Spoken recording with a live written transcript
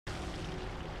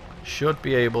should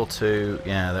be able to...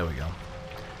 Yeah, there we go.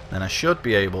 Then I should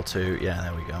be able to... Yeah,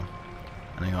 there we go.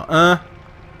 And then go,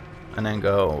 and then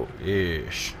go,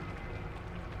 ish.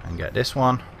 And get this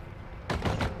one.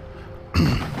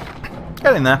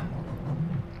 Get in there.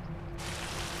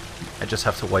 I just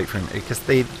have to wait for him, because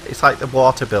it's like the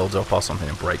water builds up or something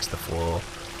and breaks the floor.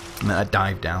 And then I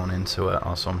dive down into it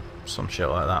or some shit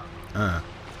like that.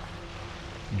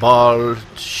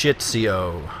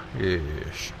 Ballsackzio.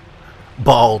 Ish.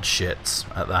 Bald shits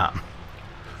at that.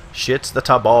 Shits that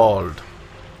are bald.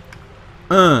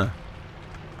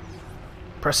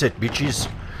 Press it, bitches.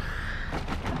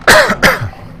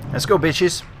 Let's go,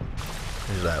 bitches.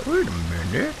 He's like, wait a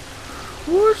minute.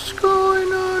 What's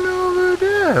going on over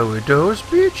there with those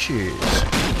bitches?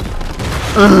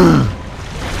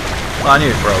 Well, I knew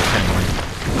it broke anyway.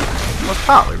 I was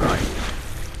partly right.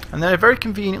 And then a very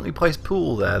conveniently placed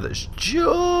pool there that's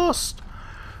just...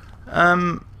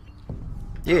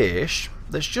 Yeesh.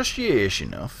 That's just yeesh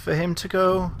enough for him to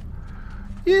go...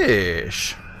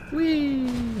 Yeesh. Whee.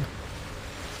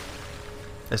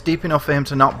 It's deep enough for him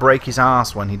to not break his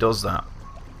ass when he does that.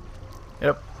 Get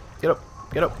up. Get up.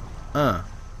 Get up.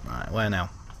 Right, where now?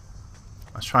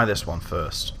 Let's try this one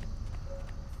first.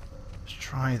 Let's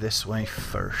try this way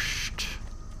first.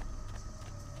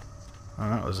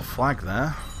 Alright, there's a flag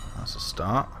there. That's a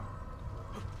start.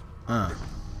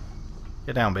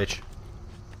 Get down, bitch.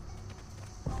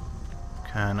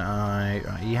 Can I...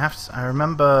 Right, you have to... I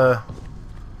remember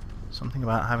something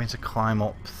about having to climb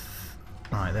up...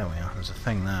 Right, there we are. There's a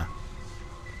thing there.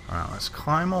 Alright, let's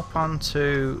climb up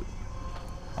onto...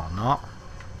 Or not.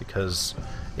 Because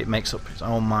it makes up its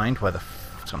own mind whether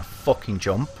it's going to fucking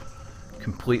jump.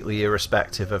 Completely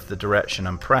irrespective of the direction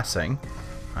I'm pressing.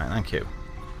 Right, thank you.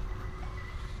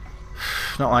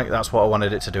 Not like that's what I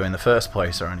wanted it to do in the first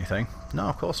place or anything. No,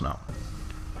 of course not.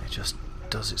 It just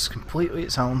does completely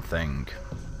its own thing.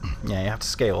 Yeah, you have to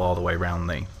scale all the way around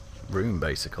the room,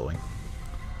 basically.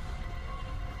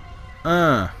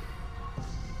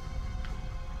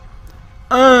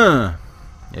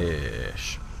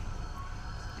 Ish.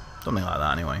 Something like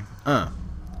that, anyway.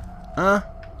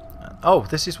 Oh,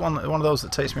 this is one of those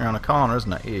that takes me around a corner,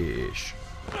 isn't it? Ish.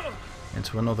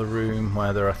 Into another room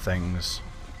where there are things.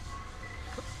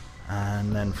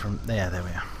 And then from there we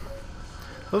are.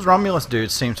 Those Romulus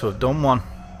dudes seem to have done one,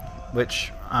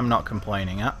 which I'm not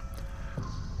complaining at,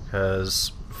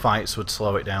 because fights would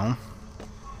slow it down.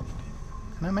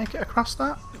 Can I make it across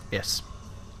that? Yes.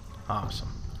 Awesome.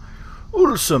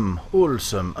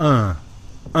 Awesome.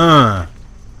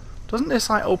 Doesn't this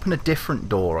like open a different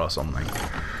door or something?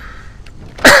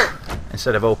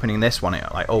 Instead of opening this one, it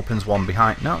like opens one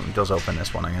behind. No, it does open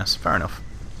this one, I guess. Fair enough.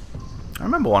 I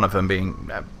remember one of them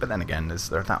being... but then again,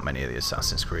 there are that many of the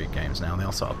Assassin's Creed games now. They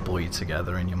all sort of bleed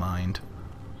together in your mind.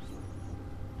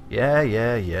 Yeah.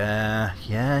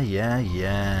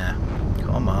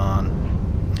 Come on.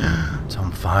 It's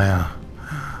on fire.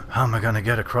 How am I going to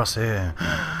get across here?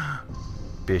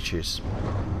 Bitches.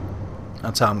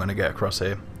 That's how I'm going to get across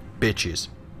here. Bitches.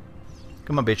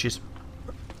 Come on, bitches.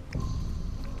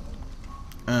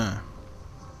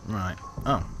 Right.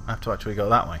 Oh, I have to actually go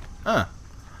that way.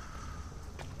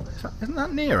 Isn't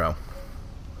that Nero?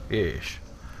 Ish.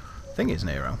 I think it's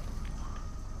Nero.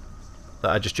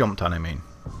 That I just jumped on, I mean.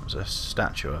 It was a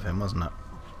statue of him, wasn't it?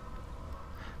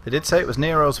 They did say it was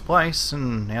Nero's place,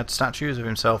 and he had statues of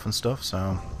himself and stuff,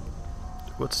 so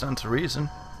it would stand to reason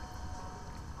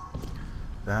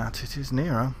that it is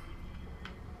Nero.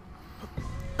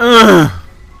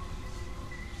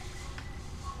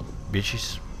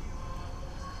 Bitches.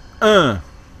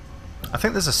 I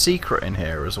think there's a secret in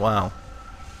here as well.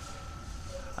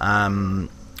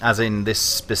 As in this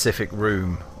specific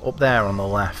room. Up there on the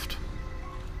left.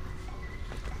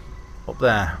 Up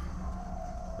there.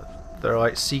 There are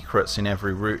like secrets in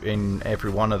every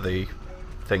one of the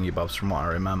thingy bobs from what I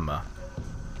remember.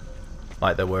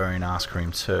 Like there were in Ice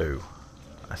Cream 2.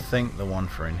 I think the one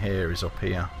for in here is up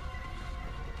here.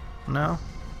 No?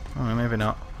 Oh, maybe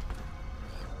not.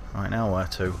 Right, now where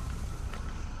to?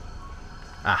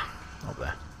 Ah, up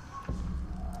there.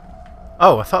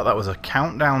 Oh, I thought that was a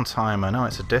countdown timer. No,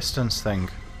 it's a distance thing.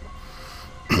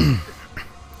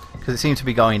 Because it seemed to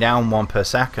be going down 1 per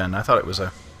second. I thought it was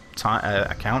a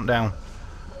countdown.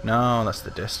 No, that's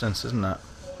the distance, isn't it?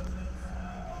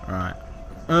 Right.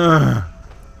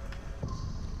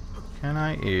 Can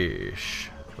I ish?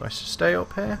 Do I stay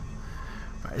up here?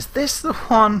 Right, is this the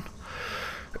one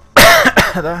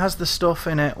that has the stuff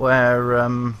in it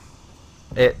where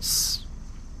it's...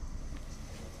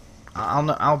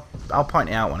 I'll point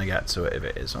it out when I get to it if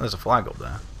it is. Oh, there's a flag up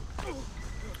there.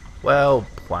 Well,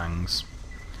 plangs.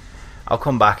 I'll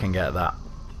come back and get that.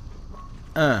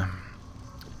 So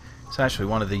actually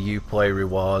one of the Uplay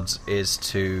rewards is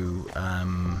to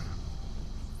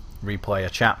replay a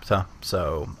chapter,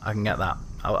 so I can get that.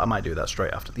 I might do that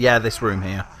straight after. Yeah, this room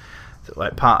here.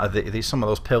 Like part of some of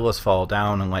those pillars fall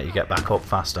down and let you get back up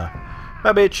faster.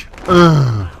 Bye, bitch.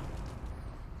 Ugh.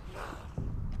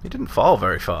 He didn't fall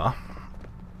very far.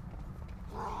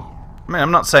 I mean,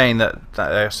 I'm not saying that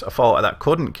there's a fall that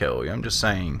couldn't kill you. I'm just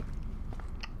saying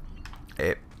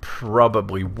it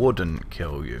probably wouldn't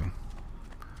kill you.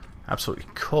 Absolutely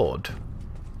could.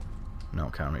 No,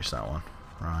 can't reach that one.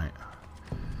 Right.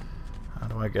 How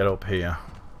do I get up here?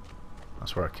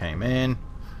 That's where I came in.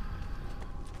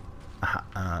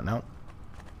 Nope.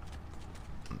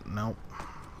 Nope.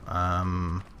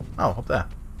 Oh, up there.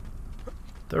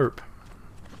 Derp.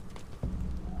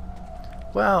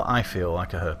 Well, I feel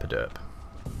like a herpaderp.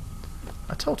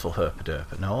 A total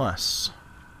herpaderp, no less.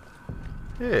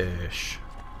 Ish.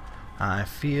 I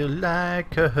feel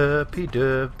like a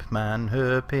herpy-derp man,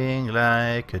 herping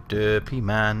like a derpy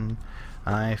man.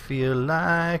 I feel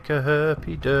like a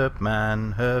herpy-derp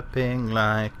man, herping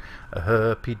like a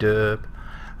herpy-derp.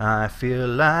 I feel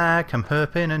like I'm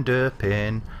herping and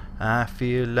derping. I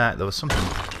feel like... There was something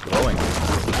glowing.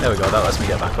 There we go, that lets me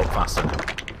get back up faster now.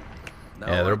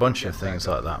 Yeah, there are a bunch of things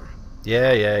like that.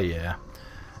 Yeah.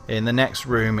 In the next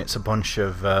room, it's a bunch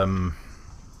of... like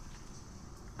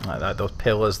that, those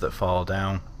pillars that fall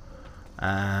down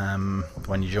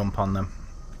when you jump on them.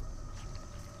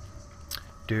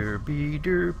 Derpy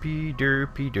derpy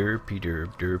derpy derpy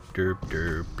derp derp derp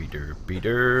derpy derpy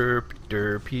derp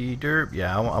derpy derp.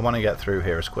 Yeah, I want to get through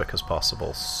here as quick as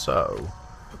possible. So,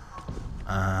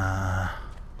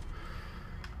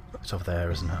 it's over there,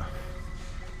 isn't it?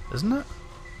 Isn't it?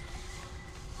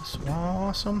 This wall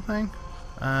or something?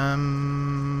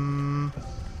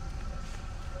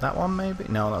 That one maybe?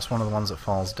 No, that's one of the ones that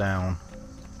falls down.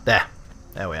 There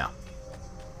we are.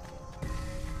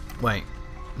 Wait.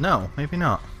 No, maybe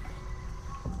not.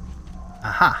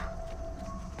 Aha!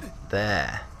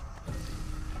 There.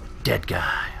 Dead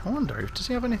guy. I wonder, does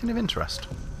he have anything of interest?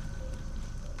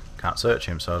 Can't search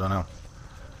him, so I don't know.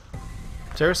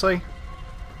 Seriously?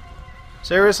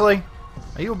 Seriously?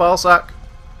 Are you a ballsack?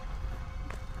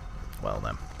 Well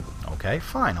then. Okay,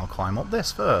 fine, I'll climb up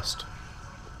this first.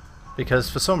 Because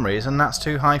for some reason that's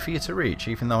too high for you to reach,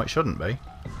 even though it shouldn't be.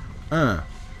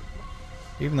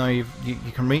 Even though you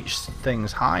can reach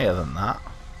things higher than that.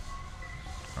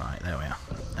 Right, there we are.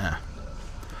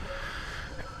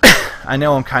 I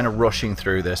know I'm kind of rushing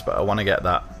through this, but I want to get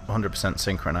that 100%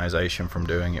 synchronization from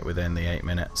doing it within the 8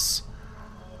 minutes.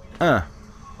 Yeah,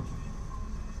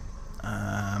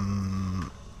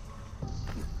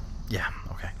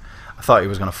 okay. I thought he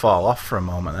was going to fall off for a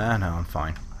moment there. No, I'm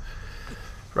fine.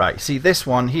 Right, see this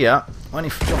one here, when he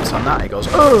jumps on that, he goes,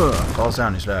 oh, falls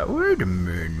down, he's like, wait a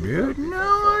minute, now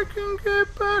I can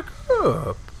get back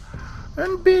up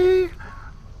and be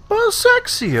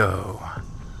Ballsackzio.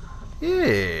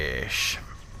 Ish.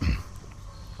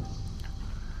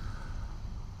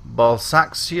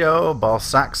 Ballsackzio,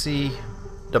 Ballsackzy,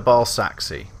 the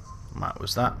Ballsackzy. Right,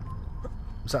 was that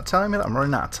telling me that I'm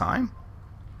running out of time?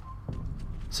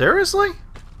 Seriously?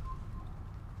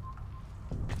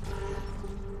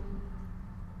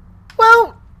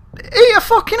 Well, eat a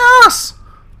fucking ass!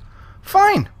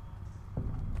 Fine.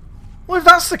 Well, if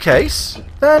that's the case,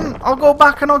 then I'll go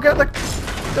back and I'll get the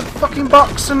fucking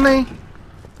box and the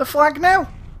flag now.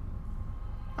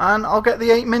 And I'll get the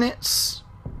 8 minutes.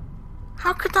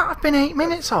 How could that have been 8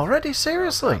 minutes already?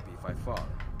 Seriously?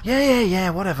 Yeah,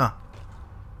 whatever.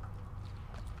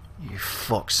 You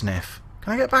fuck sniff.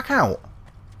 Can I get back out?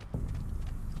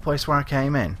 The place where I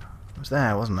came in. It was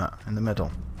there, wasn't it? In the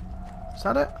middle. Is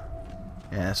that it?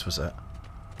 Yeah, this was it.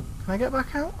 Can I get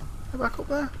back out? Get back up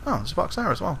there? Oh, there's a box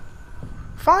there as well.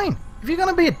 Fine. If you're going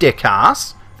to be a dick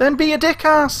ass, then be a dick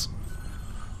ass.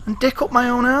 And dick up my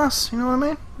own ass. You know what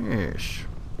I mean? Ish.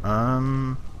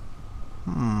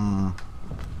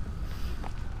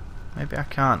 Maybe I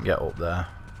can't get up there.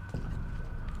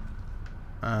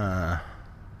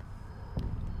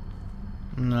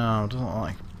 No, doesn't look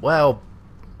like... Well...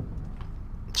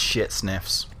 Shit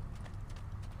sniffs.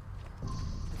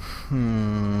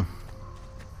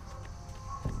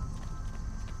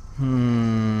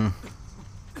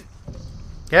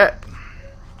 Get.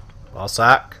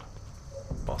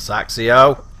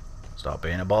 Ballsackzio. Stop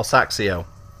being a Ballsackzio.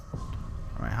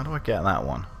 Right, how do I get that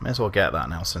one? May as well get that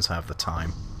now since I have the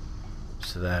time.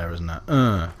 It's there, isn't it?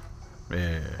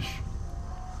 Ish.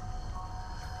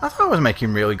 I thought I was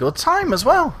making really good time as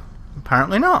well.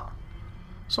 Apparently not.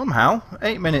 Somehow,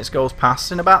 8 minutes goes past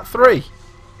in about 3.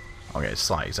 Okay, it's a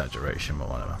slight exaggeration, but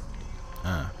whatever.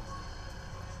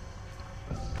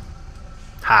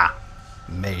 Ha!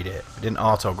 Made it. I didn't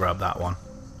auto-grab that one.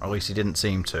 Or at least he didn't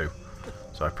seem to.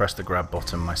 So I pressed the grab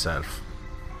button myself.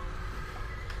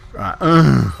 Right.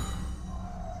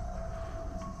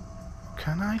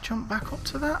 Can I jump back up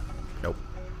to that? Nope.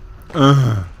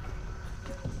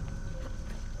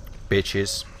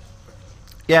 Bitches.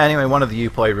 Yeah, anyway, one of the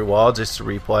Uplay rewards is to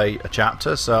replay a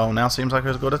chapter, so now seems like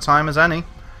as good a time as any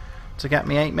to get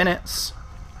me 8 minutes.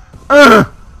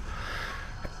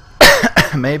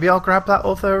 Maybe I'll grab that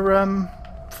other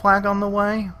flag on the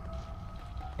way.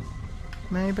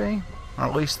 Maybe. Or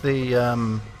at least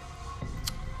the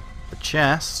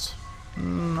chest.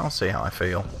 I'll see how I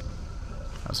feel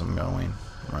as I'm going.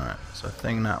 Right, so a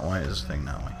thing that way is a thing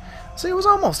that way. See, it was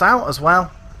almost out as well.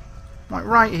 Like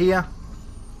right here.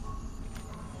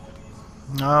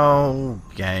 Oh,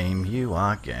 game. You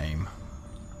are game.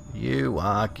 You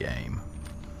are game.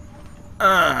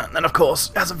 Then, of course,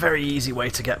 it has a very easy way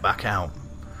to get back out.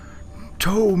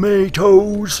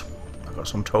 Tomatoes! I've got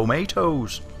some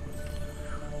tomatoes.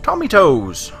 Tommy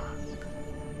toes!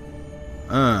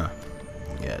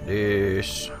 Get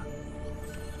this.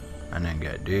 And then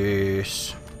get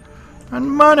this.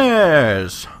 And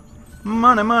monies!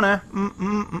 Money, money.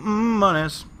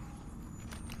 Monies.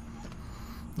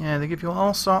 Yeah, they give you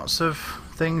all sorts of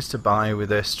things to buy with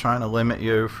this, trying to limit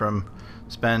you from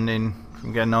spending,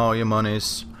 from getting all your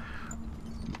monies,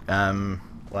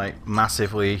 like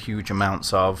massively huge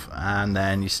amounts of, and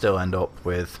then you still end up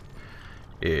with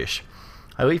ish.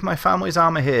 I leave my family's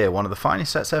armour here, one of the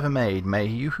finest sets ever made. May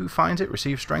you who finds it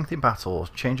receive strength in battle.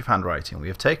 Change of handwriting. We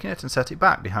have taken it and set it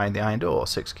back behind the iron door.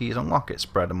 6 keys unlock it,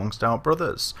 spread amongst our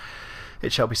brothers.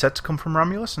 It shall be said to come from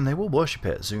Romulus, and they will worship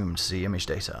it. Zoom to see image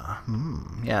data.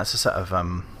 Yeah, it's a set of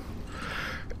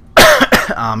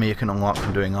army you can unlock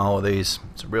from doing all of these.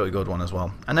 It's a really good one as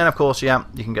well. And then, of course, yeah,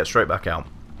 you can get straight back out.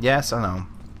 Yes, I know.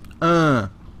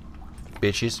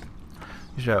 Bitches.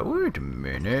 So, wait a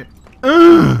minute.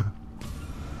 I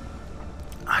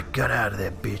got out of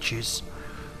there, bitches.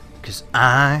 Because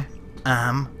I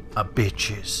am a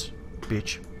bitches.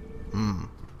 Bitch.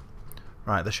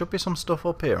 Right, there should be some stuff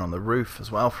up here on the roof as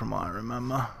well, from what I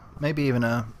remember. Maybe even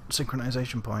a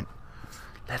synchronization point.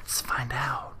 Let's find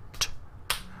out.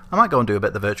 I might go and do a bit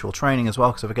of the virtual training as well,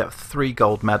 because if I get 3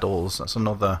 gold medals, that's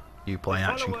another Uplay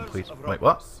action complete. Wait,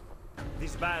 what?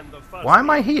 Why am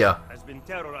I here? I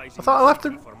thought I left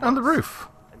it on the roof.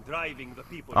 Alright,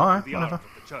 whatever.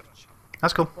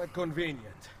 That's cool. Quite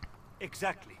convenient.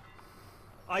 Exactly.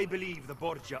 I believe the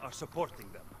Borgia are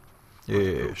supporting them.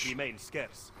 Yes. Remain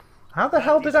scarce. How the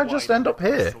hell did I just end up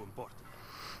here?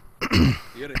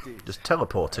 Here it is. Just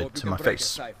teleported to my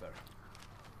face.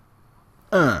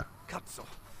 Cazzo.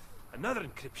 Another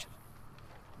encryption.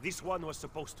 This one was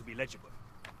supposed to be legible.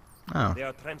 Oh. They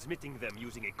are transmitting them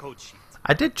using a code sheet.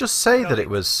 I did just say that it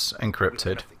was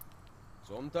encrypted.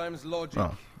 Sometimes logic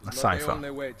Well, a is not cipher. the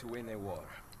only way to win a war.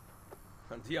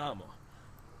 Andiamo.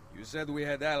 You said we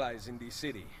had allies in the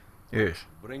city. Yes.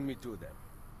 Bring me to them.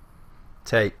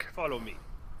 Take. Follow me.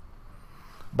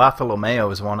 Bartholomew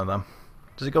is one of them.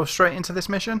 Does it go straight into this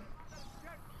mission?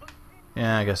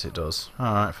 Yeah, I guess it does.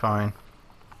 Alright, fine.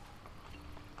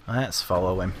 Let's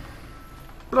follow him.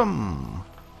 Brum.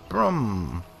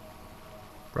 Brum.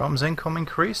 Brom's income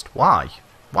increased? Why?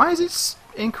 Why is it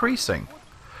increasing?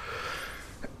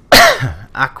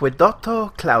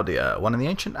 Aquedotto Claudia, one of the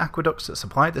ancient aqueducts that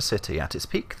supplied the city. At its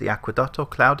peak, the Aquedotto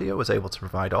Claudia was able to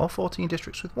provide all 14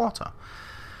 districts with water.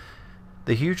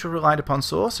 The huge relied upon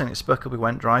source, and inexplicably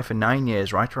went dry for 9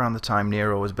 years, right around the time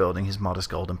Nero was building his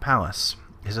modest golden palace.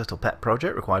 His little pet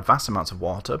project required vast amounts of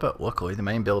water, but luckily the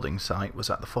main building site was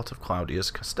at the foot of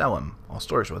Claudia's Castellum, or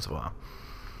storage reservoir.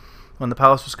 When the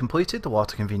palace was completed, the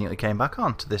water conveniently came back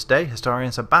on. To this day,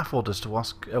 historians are baffled as to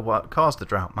what caused the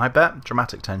drought. I bet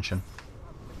dramatic tension.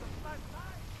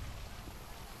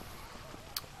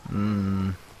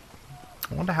 I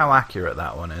wonder how accurate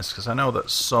that one is, because I know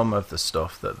that some of the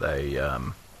stuff that they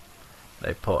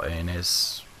put in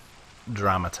is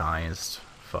dramatized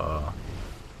for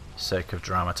sake of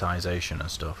dramatization and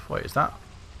stuff. Wait, is that?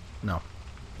 No.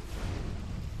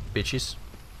 Bitches.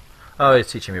 Oh,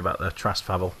 it's teaching me about the Trust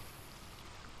Fable.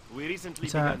 We recently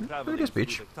Is that- began traveling it is through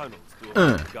beach. the tunnels to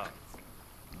avoid the guards,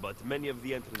 but many of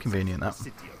the entrances Convenient, to that. the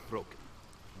city are broken.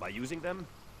 By using them,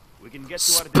 we can get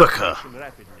to our Spooker. destination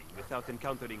rapidly without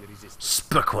encountering resistance.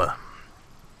 Spuckler.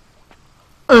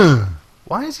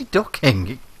 Why is he ducking?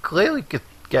 He clearly could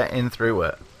get in through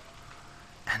it.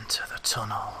 Enter the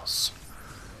tunnels.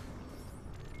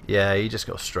 Yeah, you just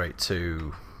go straight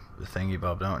to the thingy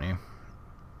bob, don't you?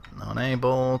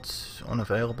 Unable,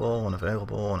 unavailable,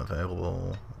 unavailable,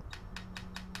 unavailable.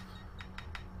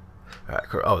 Right,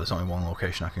 oh, there's only one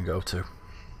location I can go to.